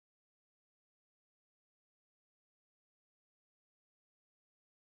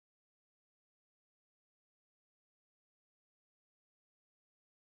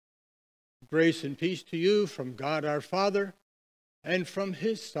Grace and peace to you from God our Father and from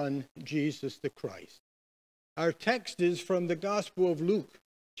his Son, Jesus the Christ. Our text is from the Gospel of Luke,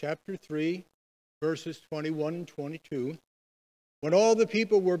 chapter 3, verses 21 and 22. When all the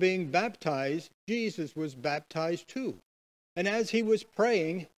people were being baptized, Jesus was baptized too. And as he was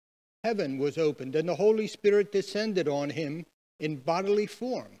praying, heaven was opened, and the Holy Spirit descended on him in bodily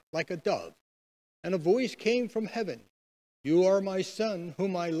form, like a dove. And a voice came from heaven, "You are my Son,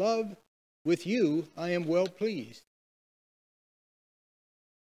 whom I love. With you I am well pleased."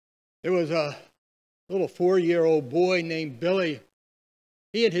 There was a little 4-year-old boy named Billy.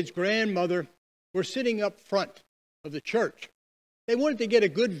 He and his grandmother were sitting up front of the church. They wanted to get a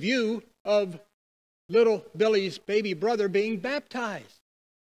good view of little Billy's baby brother being baptized.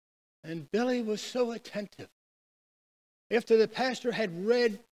 And Billy was so attentive. After the pastor had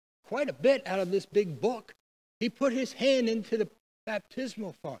read quite a bit out of this big book, he put his hand into the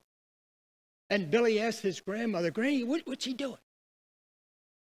baptismal font. And Billy asked his grandmother, "Granny, what's he doing?"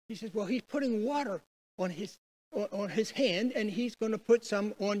 He says, "Well, he's putting water on his hand, and he's going to put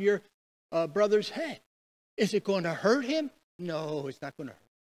some on your brother's head. Is it going to hurt him?" "No, it's not going to hurt."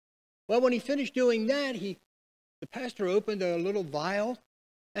 Well, when he finished doing that, the pastor opened a little vial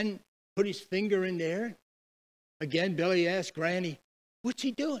and put his finger in there. Again, Billy asked Granny, "What's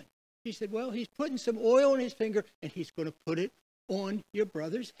he doing?" She said, "Well, he's putting some oil on his finger, and he's going to put it on your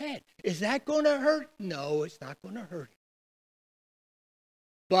brother's head. Is that going to hurt?" "No, it's not going to hurt him."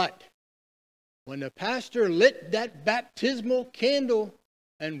 But when the pastor lit that baptismal candle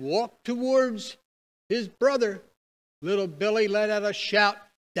and walked towards his brother, little Billy let out a shout,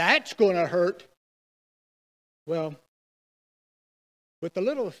 "That's going to hurt." Well, what the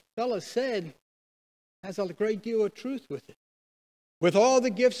little fella said has a great deal of truth with it. With all the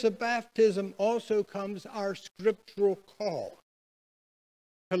gifts of baptism also comes our scriptural call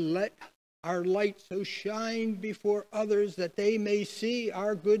to let our light so shine before others that they may see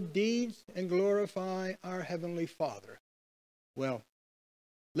our good deeds and glorify our Heavenly Father. Well,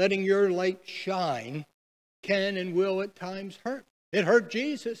 letting your light shine can and will at times hurt. It hurt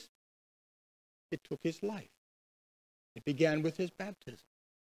Jesus. It took his life. It began with his baptism.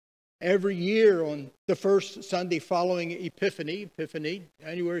 Every year on the first Sunday following Epiphany,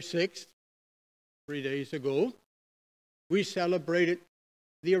 January 6th, 3 days ago, we celebrated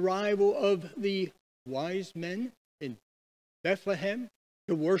the arrival of the wise men in Bethlehem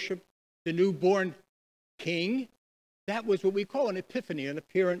to worship the newborn king. That was what we call an epiphany, an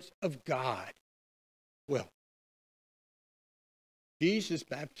appearance of God. Well, Jesus'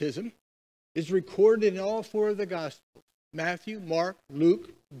 baptism is recorded in all 4 of the Gospels: Matthew, Mark,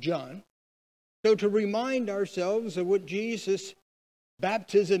 Luke, John. So to remind ourselves of what Jesus'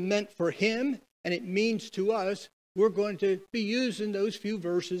 baptism meant for him and it means to us, we're going to be using those few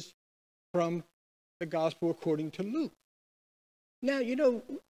verses from the Gospel according to Luke. Now,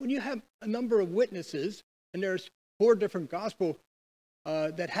 when you have a number of witnesses, and there's 4 different Gospels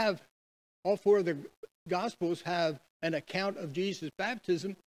that have, all 4 of the Gospels have an account of Jesus'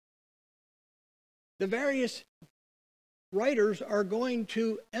 baptism, the various writers are going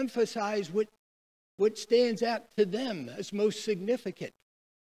to emphasize what stands out to them as most significant.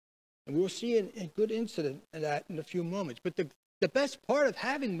 And we'll see a good incident in that in a few moments. But the best part of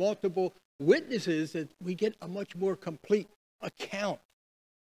having multiple witnesses is that we get a much more complete account.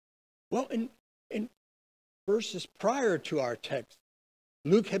 Well, in verses prior to our text,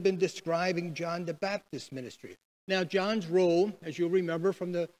 Luke had been describing John the Baptist's ministry. Now, John's role, as you'll remember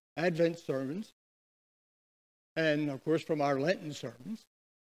from the Advent sermons, and of course from our Lenten sermons,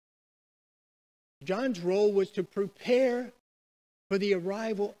 John's role was to prepare for the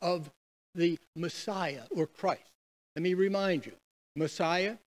arrival of the Messiah or Christ. Let me remind you,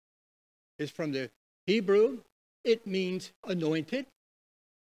 Messiah is from the Hebrew. It means anointed.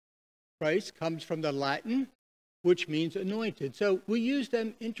 Christ comes from the Latin, which means anointed. So we use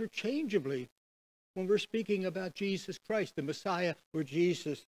them interchangeably when we're speaking about Jesus Christ, the Messiah, or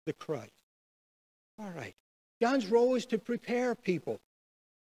Jesus the Christ. All right. John's role is to prepare people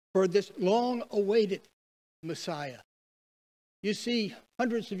for this long-awaited Messiah. You see,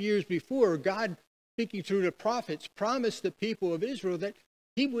 hundreds of years before, God, speaking through the prophets, promised the people of Israel that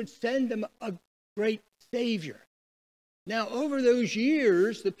he would send them a great Savior. Now, over those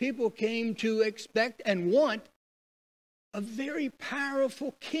years, the people came to expect and want a very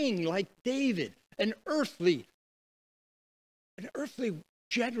powerful king like David, an earthly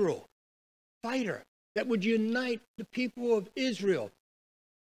general, fighter that would unite the people of Israel,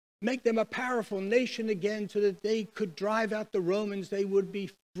 make them a powerful nation again so that they could drive out the Romans. They would be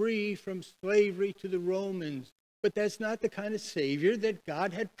free from slavery to the Romans. But that's not the kind of Savior that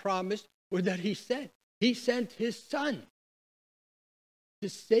God had promised or that he sent. He sent his Son to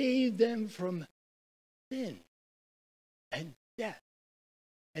save them from sin and death,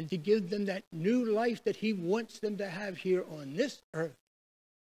 and to give them that new life that he wants them to have here on this earth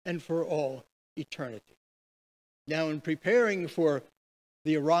and for all eternity. Now, in preparing for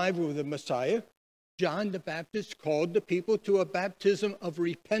the arrival of the Messiah, John the Baptist called the people to a baptism of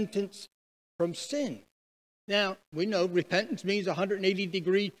repentance from sin. Now, we know repentance means a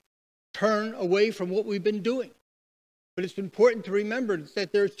 180-degree turn away from what we've been doing. But it's important to remember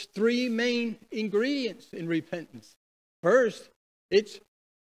that there's three main ingredients in repentance. First, it's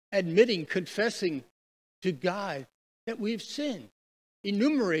admitting, confessing to God that we've sinned,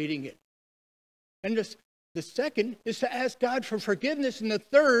 enumerating it. And the second is to ask God for forgiveness. And the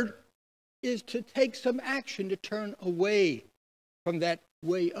third is to take some action to turn away from that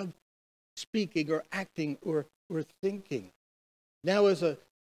way of speaking or acting or thinking. Now, as a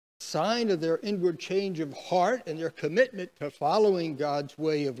sign of their inward change of heart and their commitment to following God's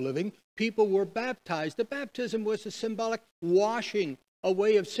way of living, people were baptized. The baptism was a symbolic washing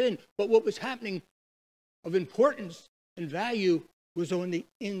away of sin. But what was happening of importance and value was on the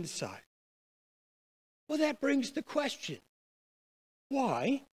inside. Well, that brings the question,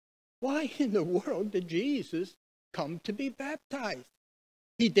 why in the world did Jesus come to be baptized?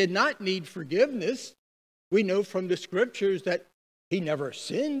 He did not need forgiveness. We know from the scriptures that he never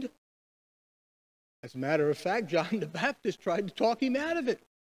sinned. As a matter of fact, John the Baptist tried to talk him out of it.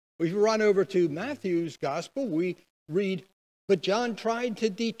 If we run over to Matthew's gospel, we read, but John tried to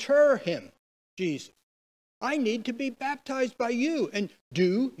deter him, Jesus. I need to be baptized by you, and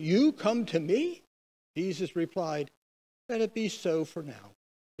do you come to me? Jesus replied, let it be so for now.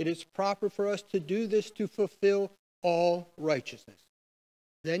 It is proper for us to do this to fulfill all righteousness.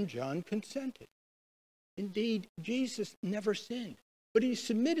 Then John consented. Indeed, Jesus never sinned, but he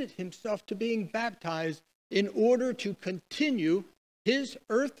submitted himself to being baptized in order to continue his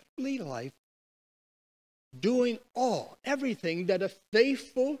earthly life doing everything that a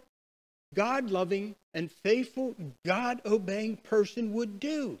faithful, God-loving, and faithful, God-obeying person would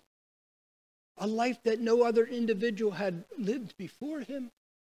do. A life that no other individual had lived before him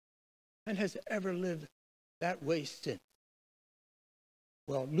and has ever lived that way since.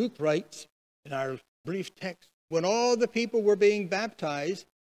 Well, Luke writes in our brief text, when all the people were being baptized,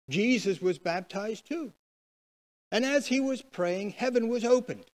 Jesus was baptized too. And as he was praying, heaven was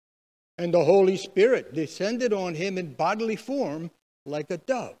opened, and the Holy Spirit descended on him in bodily form like a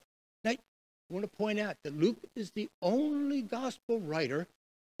dove. Now, I want to point out that Luke is the only gospel writer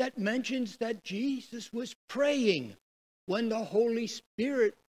that mentions that Jesus was praying when the Holy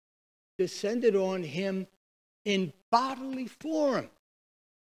Spirit descended on him in bodily form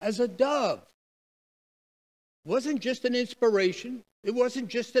as a dove. It wasn't just an inspiration. It wasn't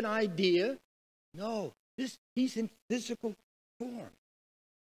just an idea. No, he's in physical form,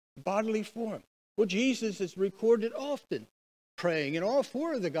 bodily form. Well, Jesus is recorded often praying in all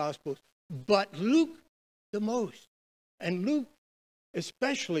four of the Gospels, but Luke the most. And Luke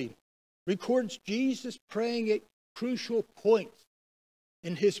especially records Jesus praying at crucial points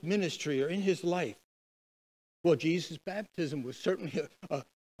in his ministry or in his life. Well, Jesus' baptism was certainly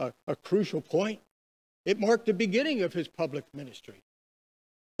a crucial point. It marked the beginning of his public ministry.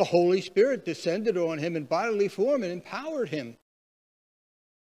 The Holy Spirit descended on him in bodily form and empowered him.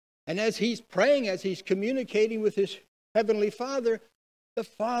 And as he's praying, as he's communicating with his heavenly Father, the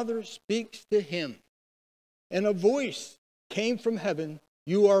Father speaks to him. And a voice came from heaven,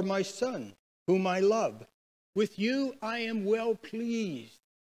 you are my Son, whom I love. With you I am well pleased.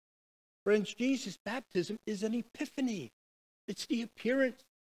 Friends, Jesus' baptism is an epiphany. It's the appearance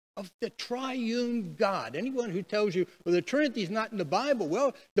of the triune God. Anyone who tells you, well, the Trinity is not in the Bible,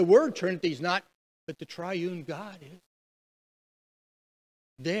 well, the word Trinity is not, but the triune God is.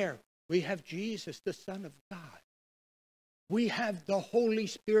 There, we have Jesus, the Son of God. We have the Holy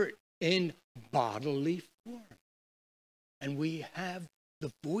Spirit in bodily form. And we have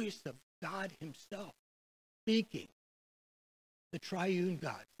the voice of God himself speaking. The triune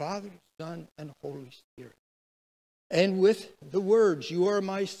God, Father, Son, and Holy Spirit. And with the words, you are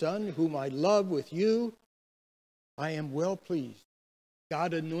my Son, whom I love. With you I am well pleased.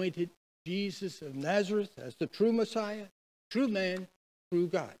 God anointed Jesus of Nazareth as the true Messiah, true man, true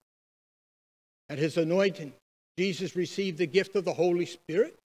God. At his anointing, Jesus received the gift of the Holy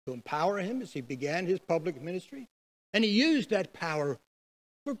Spirit to empower him as he began his public ministry. And he used that power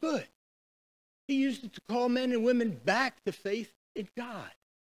for good. He used it to call men and women back to faith in God.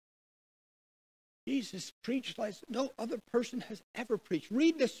 Jesus preached like no other person has ever preached.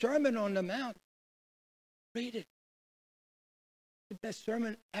 Read the Sermon on the Mount. Read it. the best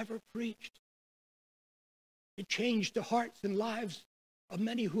sermon ever preached. It changed the hearts and lives of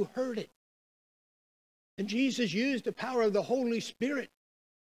many who heard it. And Jesus used the power of the Holy Spirit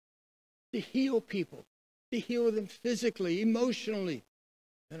to heal people, to heal them physically, emotionally,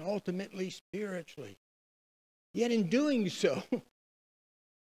 and ultimately spiritually. Yet in doing so,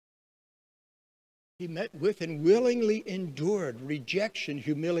 he met with and willingly endured rejection,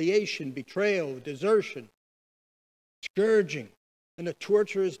 humiliation, betrayal, desertion, scourging, and a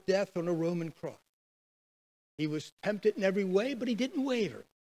torturous death on a Roman cross. He was tempted in every way, but he didn't waver.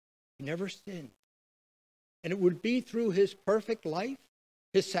 He never sinned. And it would be through his perfect life,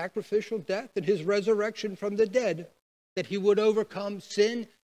 his sacrificial death, and his resurrection from the dead that he would overcome sin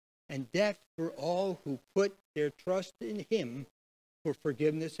and death for all who put their trust in him for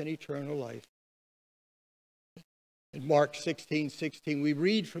forgiveness and eternal life. In Mark 16:16, we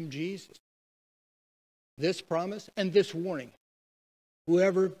read from Jesus this promise and this warning.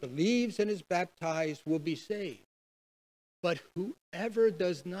 Whoever believes and is baptized will be saved, but whoever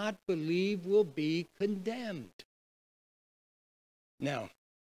does not believe will be condemned. Now,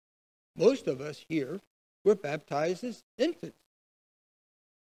 most of us here were baptized as infants.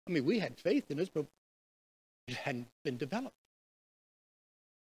 I mean, we had faith in us, but it hadn't been developed.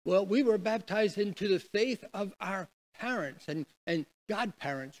 Well, we were baptized into the faith of our parents and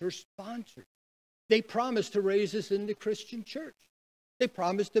godparents or sponsors. They promised to raise us in the Christian church. They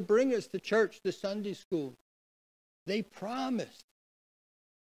promised to bring us to church, to Sunday school. They promised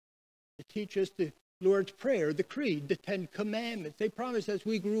to teach us the Lord's Prayer, the Creed, the Ten Commandments. They promised as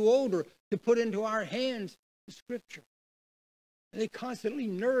we grew older to put into our hands the Scripture. And they constantly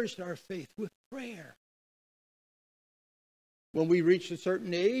nourished our faith with prayer. When we reach a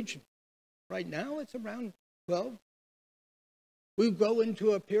certain age, right now it's around 12, we go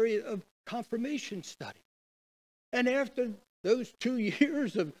into a period of confirmation study. And after those 2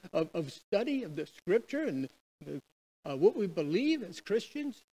 years of study of the Scripture and what we believe as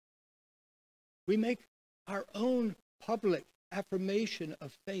Christians, we make our own public affirmation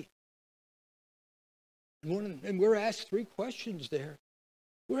of faith. And we're asked 3 questions there.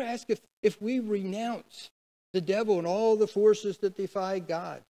 We're asked if we renounce the devil and all the forces that defy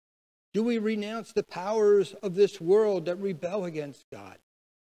God. Do we renounce the powers of this world that rebel against God?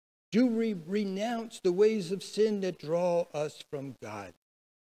 Do we renounce the ways of sin that draw us from God?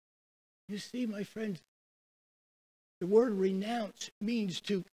 You see, my friends, the word renounce means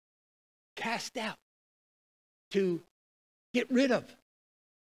to cast out, to get rid of,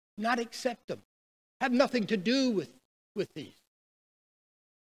 not accept them, have nothing to do with these.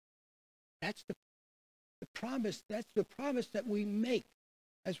 That's the promise. That's the promise that we make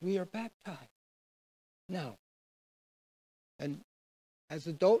as we are baptized. Now, and as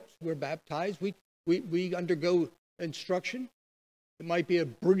adults, we're baptized. We undergo instruction. It might be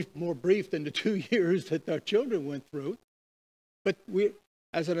more brief than the 2 years that our children went through. But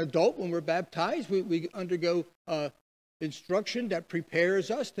as an adult, when we're baptized, we undergo instruction that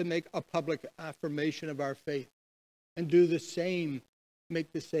prepares us to make a public affirmation of our faith and do the same,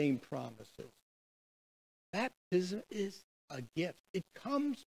 make the same promises. Baptism is a gift. It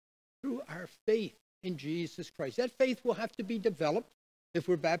comes through our faith in Jesus Christ. That faith will have to be developed if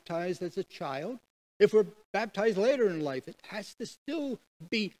we're baptized as a child. If we're baptized later in life, it has to still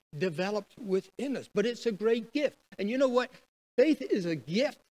be developed within us. But it's a great gift. And you know what? Faith is a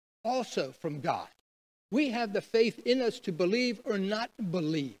gift also from God. We have the faith in us to believe or not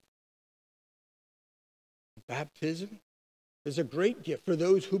believe. Baptism is a great gift for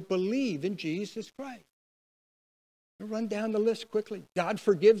those who believe in Jesus Christ. I'll run down the list quickly. God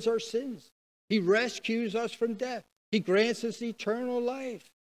forgives our sins. He rescues us from death. He grants us eternal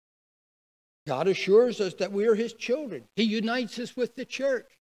life. God assures us that we are his children. He unites us with the church.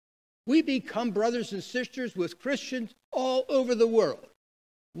 We become brothers and sisters with Christians all over the world.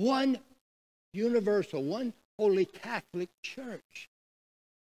 One universal, one holy Catholic church.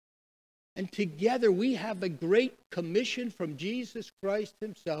 And together we have a great commission from Jesus Christ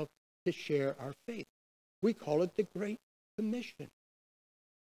himself to share our faith. We call it the Great Commission.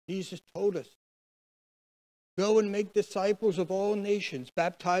 Jesus told us, go and make disciples of all nations,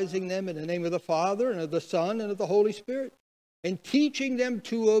 baptizing them in the name of the Father and of the Son and of the Holy Spirit, and teaching them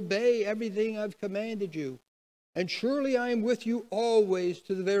to obey everything I've commanded you. And surely I am with you always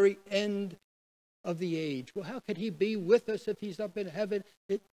to the very end of the age. Well, how could he be with us if he's up in heaven?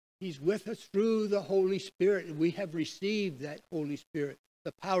 He's with us through the Holy Spirit. And we have received that Holy Spirit,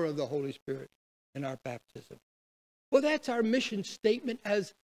 the power of the Holy Spirit in our baptism. Well, that's our mission statement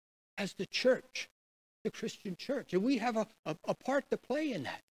as the church, the Christian church. And we have a part to play in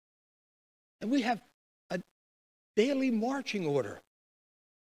that. And we have daily marching order.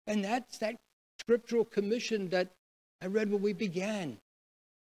 And that's that scriptural commission that I read when we began.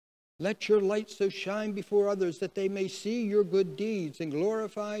 Let your light so shine before others that they may see your good deeds and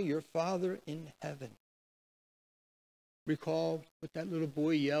glorify your Father in heaven. Recall what that little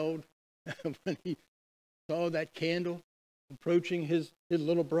boy yelled when he saw that candle approaching his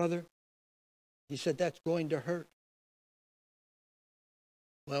little brother? He said, that's going to hurt.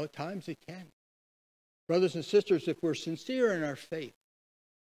 Well, at times it can. Brothers and sisters, if we're sincere in our faith,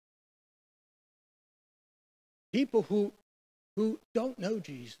 people who don't know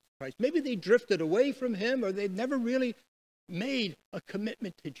Jesus Christ, maybe they drifted away from him or they've never really made a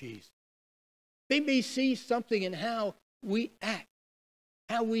commitment to Jesus. They may see something in how we act,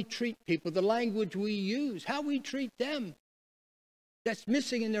 how we treat people, the language we use, how we treat them that's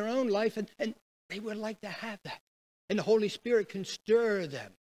missing in their own life, and they would like to have that. And the Holy Spirit can stir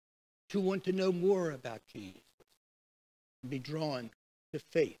them to want to know more about Jesus and be drawn to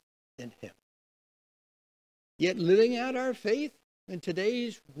faith in him. Yet living out our faith in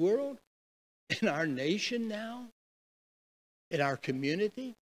today's world, in our nation now, in our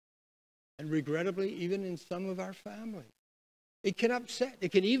community, and regrettably even in some of our families, it can upset,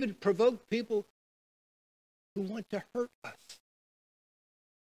 it can even provoke people who want to hurt us.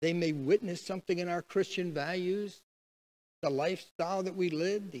 They may witness something in our Christian values, the lifestyle that we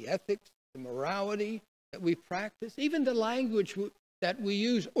live, the ethics, the morality that we practice, even the language that we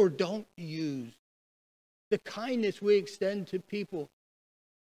use or don't use, the kindness we extend to people,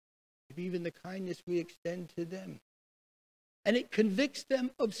 even the kindness we extend to them. And it convicts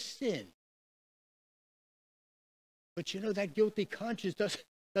them of sin. But you know, that guilty conscience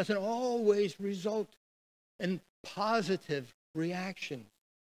doesn't always result in positive reactions.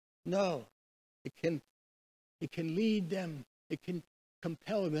 No, it can lead them, it can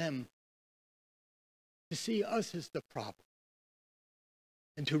compel them to see us as the problem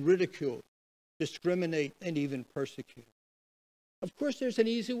and to ridicule, discriminate, and even persecute. Of course, there's an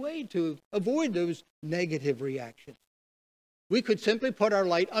easy way to avoid those negative reactions. We could simply put our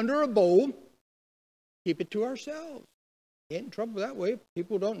light under a bowl, keep it to ourselves. Get in trouble that way.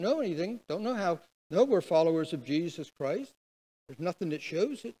 People don't know anything, don't know we're followers of Jesus Christ. There's nothing that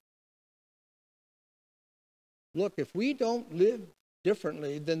shows it. Look, if we don't live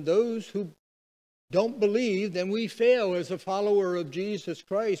differently than those who don't believe, then we fail as a follower of Jesus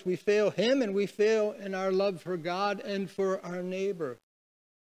Christ. We fail him and we fail in our love for God and for our neighbor.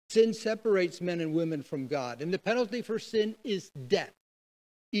 Sin separates men and women from God, and the penalty for sin is death.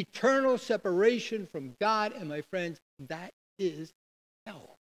 Eternal separation from God, and my friends, that is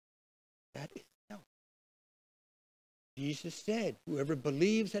hell. That is hell. Jesus said, whoever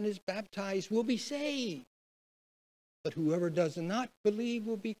believes and is baptized will be saved, but whoever does not believe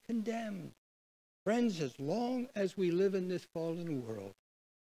will be condemned. Friends, as long as we live in this fallen world,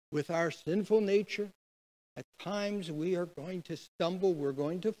 with our sinful nature, at times we are going to stumble, we're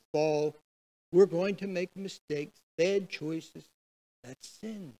going to fall, we're going to make mistakes, bad choices. That's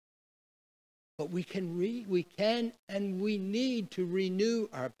sin. But we can and we need to renew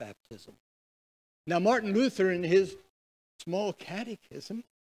our baptism. Now, Martin Luther, in his small catechism,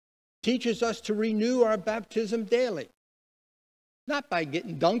 teaches us to renew our baptism daily. Not by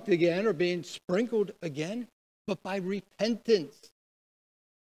getting dunked again or being sprinkled again, but by repentance,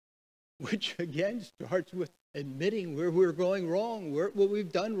 which again starts with admitting where we're going wrong, what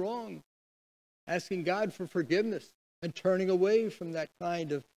we've done wrong, asking God for forgiveness and turning away from that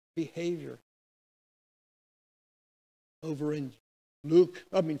kind of behavior. Over in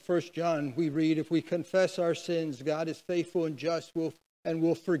 1 John, we read, if we confess our sins, God is faithful and just and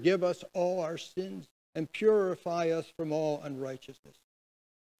will forgive us all our sins and purify us from all unrighteousness.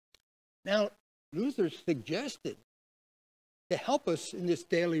 Now, Luther suggested to help us in this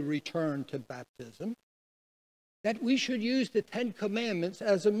daily return to baptism that we should use the 10 Commandments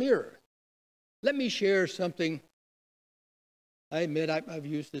as a mirror. Let me share something. I admit I've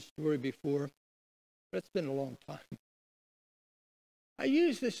used this story before, but it's been a long time. I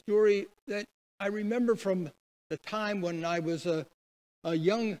use this story that I remember from the time when I was a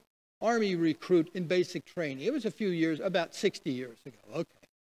young Army recruit in basic training. It was a few years, about 60 years ago. Okay.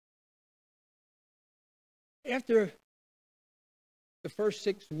 After the first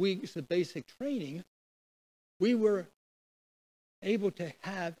 6 weeks of basic training, we were able to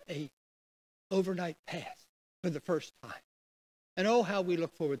have an overnight pass for the first time. And oh, how we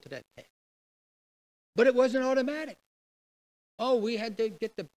look forward to that pass. But it wasn't automatic. Oh, we had to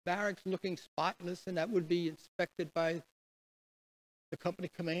get the barracks looking spotless, and that would be inspected by the company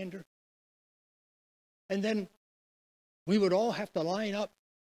commander. And then we would all have to line up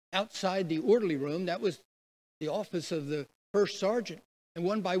outside the orderly room. That was the office of the first sergeant. And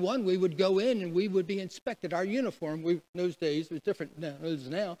one by one, we would go in and we would be inspected. Our uniform, in those days, it was different than it is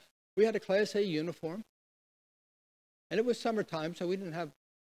now. We had a Class A uniform. And it was summertime, so we didn't have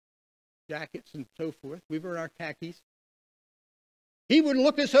jackets and so forth. We were in our khakis. He would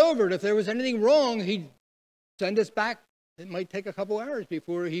look us over, and if there was anything wrong, he'd send us back. It might take a couple hours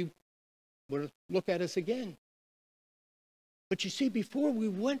before he would look at us again. But you see, before we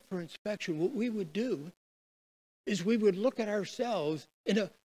went for inspection, what we would do is we would look at ourselves in a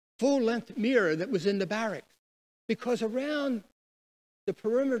full-length mirror that was in the barracks. Because around the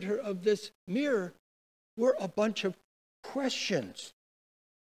perimeter of this mirror were a bunch of questions.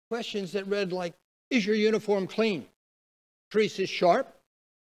 Questions that read like, is your uniform clean? Creases sharp?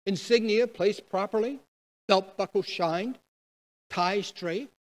 Insignia placed properly? Belt buckle shined? Tie straight?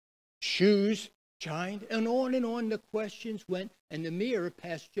 Shoes shined? And on the questions went, and the mirror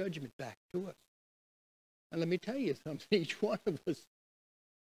passed judgment back to us. And let me tell you something, each one of us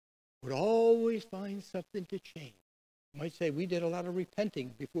would always find something to change. You might say we did a lot of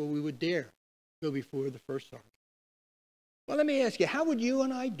repenting before we would dare go before the first sergeant. Well, let me ask you, how would you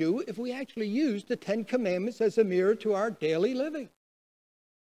and I do if we actually used the 10 Commandments as a mirror to our daily living?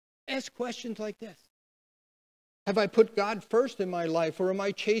 Ask questions like this. Have I put God first in my life, or am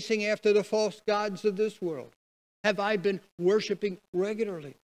I chasing after the false gods of this world? Have I been worshiping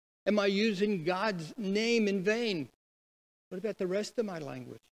regularly? Am I using God's name in vain? What about the rest of my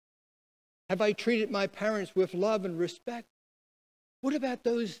language? Have I treated my parents with love and respect? What about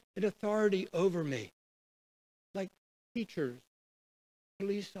those in authority over me, like teachers,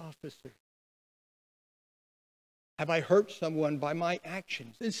 police officers? Have I hurt someone by my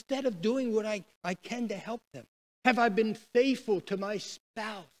actions instead of doing what I can to help them? Have I been faithful to my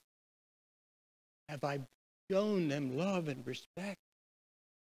spouse? Have I shown them love and respect?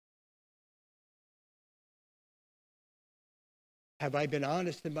 Have I been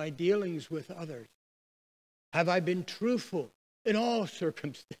honest in my dealings with others? Have I been truthful in all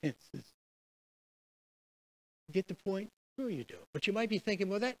circumstances? Get the point? Sure you do. But you might be thinking,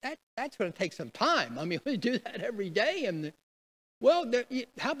 well, that's going to take some time. I mean, we do that every day.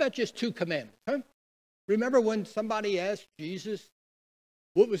 How about just 2 commandments? Huh? Remember when somebody asked Jesus,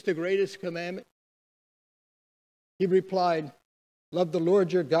 what was the greatest commandment? He replied, love the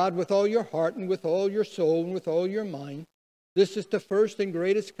Lord your God with all your heart and with all your soul and with all your mind. This is the first and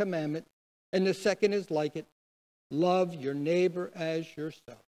greatest commandment, and the second is like it. Love your neighbor as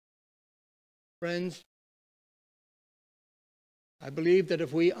yourself. Friends, I believe that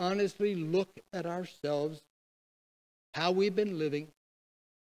if we honestly look at ourselves, how we've been living,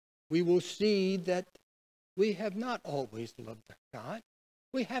 we will see that we have not always loved God.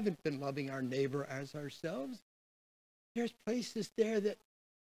 We haven't been loving our neighbor as ourselves. There's places there that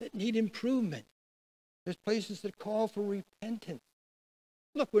need improvement. There's places that call for repentance.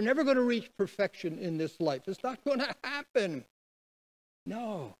 Look, we're never going to reach perfection in this life. It's not going to happen.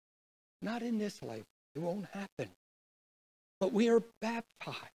 No, not in this life. It won't happen. But we are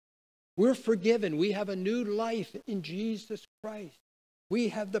baptized. We're forgiven. We have a new life in Jesus Christ. We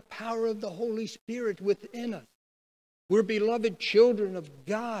have the power of the Holy Spirit within us. We're beloved children of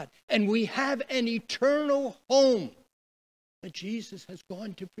God. And we have an eternal home that Jesus has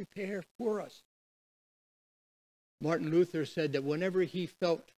gone to prepare for us. Martin Luther said that whenever he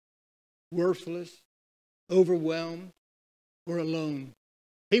felt worthless, overwhelmed, or alone,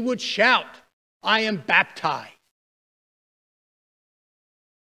 he would shout, I am baptized.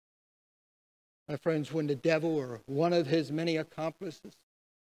 My friends, when the devil or one of his many accomplices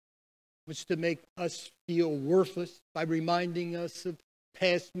was to make us feel worthless by reminding us of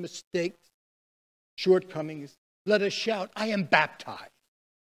past mistakes, shortcomings, let us shout, I am baptized.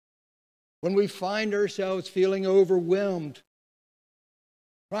 When we find ourselves feeling overwhelmed,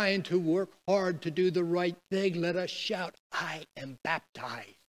 trying to work hard to do the right thing, let us shout, I am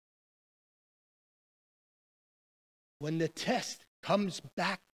baptized. When the test comes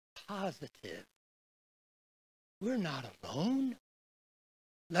back positive, we're not alone.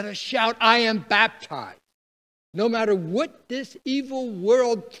 Let us shout, I am baptized. No matter what this evil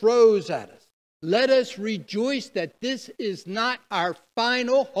world throws at us, let us rejoice that this is not our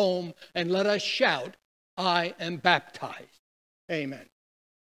final home, and let us shout, I am baptized. Amen.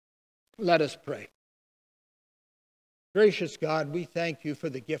 Let us pray. Gracious God, we thank you for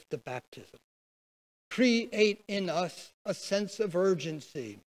the gift of baptism. Create in us a sense of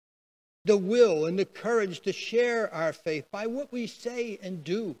urgency, the will and the courage to share our faith by what we say and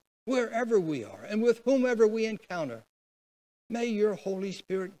do, wherever we are and with whomever we encounter. May your Holy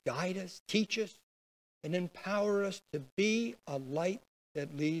Spirit guide us, teach us, and empower us to be a light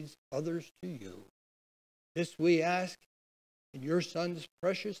that leads others to you. This we ask in your Son's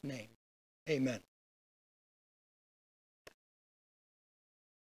precious name. Amen.